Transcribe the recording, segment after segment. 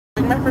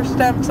doing my first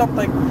attempt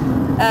something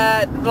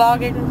at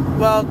vlogging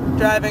while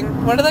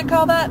driving. What do they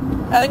call that?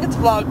 I think it's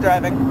vlog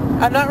driving.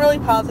 I'm not really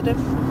positive.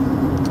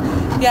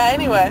 Yeah,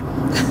 anyway.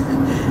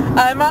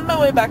 I'm on my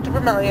way back to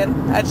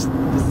Vermilion. I just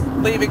was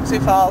leaving Sioux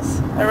Falls.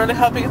 I really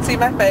hope you can see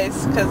my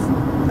face, because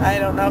I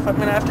don't know if I'm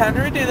going to have time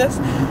to redo this,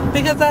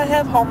 because I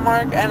have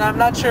homework, and I'm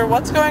not sure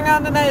what's going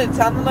on tonight. It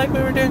sounded like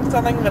we were doing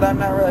something, but I'm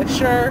not really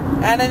sure,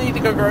 and I need to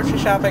go grocery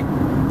shopping.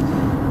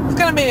 It's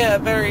going to be a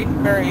very,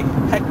 very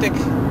hectic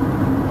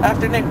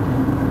afternoon.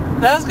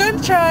 And I was going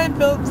to try and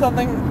film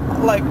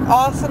something, like,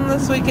 awesome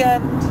this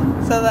weekend,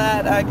 so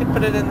that I could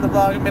put it in the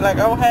vlog and be like,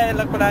 oh, hey,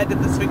 look what I did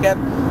this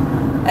weekend.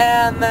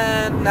 And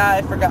then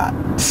I forgot.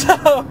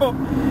 So,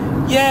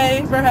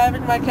 yay for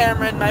having my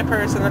camera in my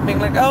purse and then being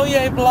like, oh,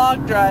 yay,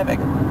 vlog driving.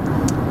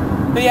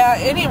 But yeah,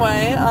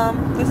 anyway,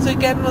 this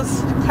weekend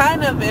was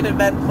kind of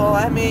uneventful.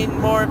 I mean,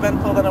 more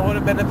eventful than it would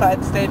have been if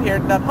I'd stayed here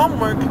and done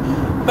homework.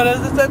 But it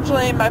was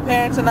essentially my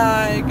parents and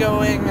I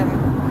going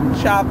and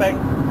shopping,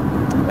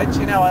 which,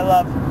 you know, I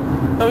love.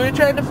 But we were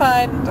trying to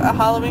find a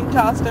Halloween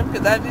costume,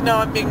 because as you know,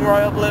 I'm being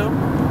royal blue.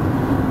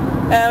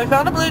 And we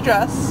found a blue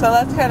dress, so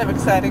that's kind of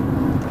exciting.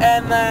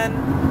 And then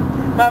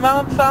my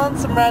mom found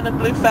some random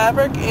blue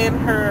fabric in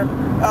her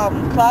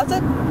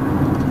closet.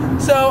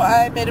 So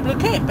I made a blue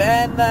cape,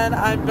 and then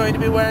I'm going to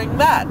be wearing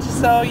that.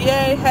 So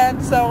yay,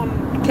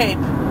 hand-sewn cape.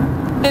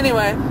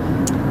 Anyway,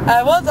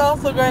 I was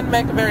also going to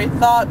make a very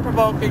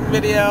thought-provoking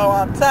video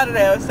on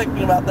Saturday. I was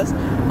thinking about this.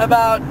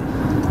 About,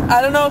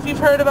 I don't know if you've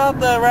heard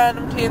about the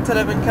random teens that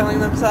have been killing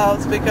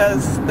themselves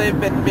because they've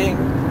been being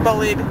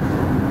bullied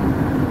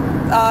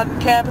on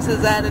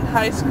campuses and in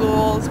high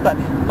schools, but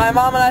my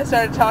mom and I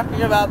started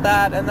talking about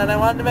that, and then I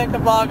wanted to make a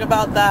vlog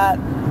about that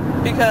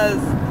because,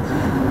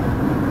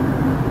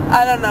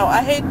 I don't know,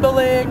 I hate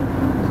bullying.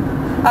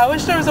 I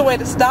wish there was a way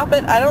to stop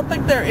it. I don't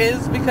think there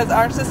is, because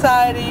our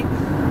society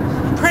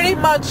pretty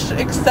much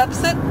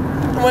accepts it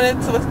when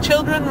it's with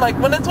children. Like,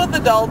 when it's with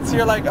adults,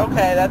 you're like,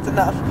 okay, that's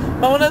enough.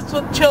 But when it's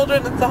with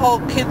children, it's the whole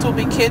kids will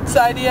be kids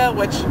idea,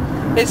 which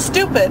is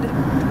stupid,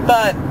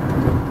 but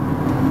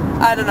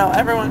I don't know,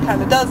 everyone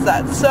kind of does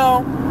that.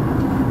 So,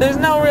 there's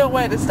no real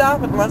way to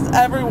stop it unless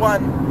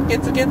everyone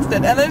gets against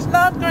it. And there's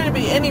not going to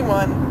be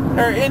anyone,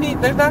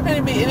 there's not going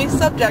to be any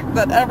subject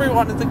that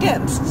everyone is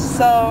against.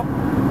 So,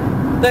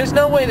 there's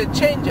no way to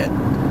change it.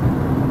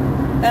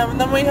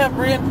 And then we have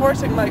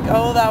reinforcing, like,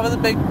 oh, that was a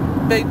big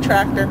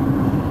tractor.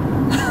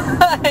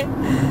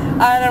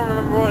 I don't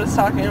remember what it's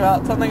talking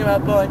about. Something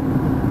about bullying.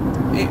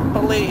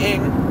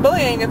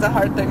 Bullying is a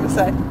hard thing to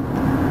say.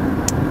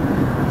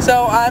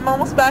 So I'm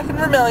almost back in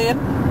Vermilion.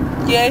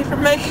 Yay for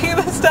making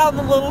this down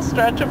the little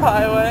stretch of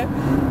highway.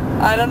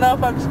 I don't know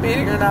if I'm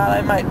speeding or not.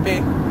 I might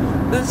be.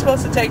 This is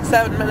supposed to take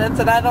 7 minutes,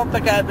 and I don't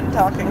think I've been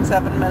talking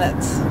 7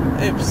 minutes.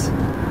 Oops.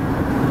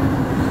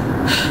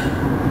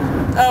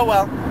 Oh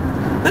well.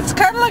 It's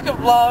kind of like a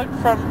vlog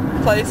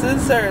from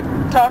places, or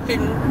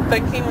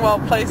thinking while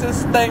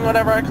places thing,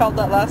 whatever I called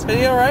that last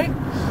video, right?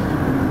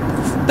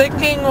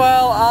 Thinking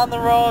while on the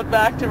road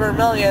back to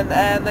Vermilion,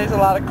 and there's a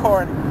lot of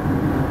corn.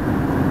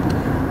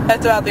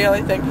 That's about the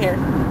only thing here.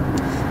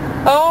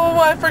 Oh,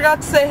 I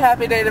forgot to say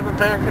Happy Native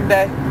American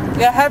Day.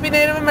 Yeah, Happy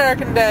Native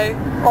American Day,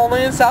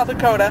 only in South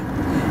Dakota.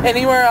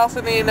 Anywhere else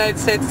in the United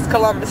States it's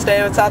Columbus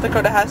Day, but South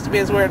Dakota has to be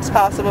as weird as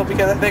possible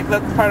because I think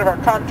that's part of our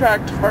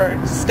contract for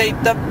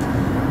statedom.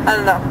 I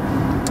don't know.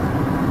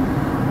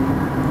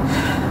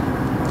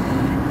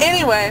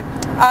 Anyway,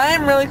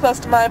 I'm really close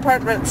to my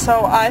apartment,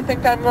 so I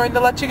think I'm going to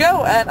let you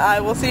go, and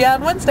I will see you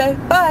on Wednesday.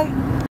 Bye!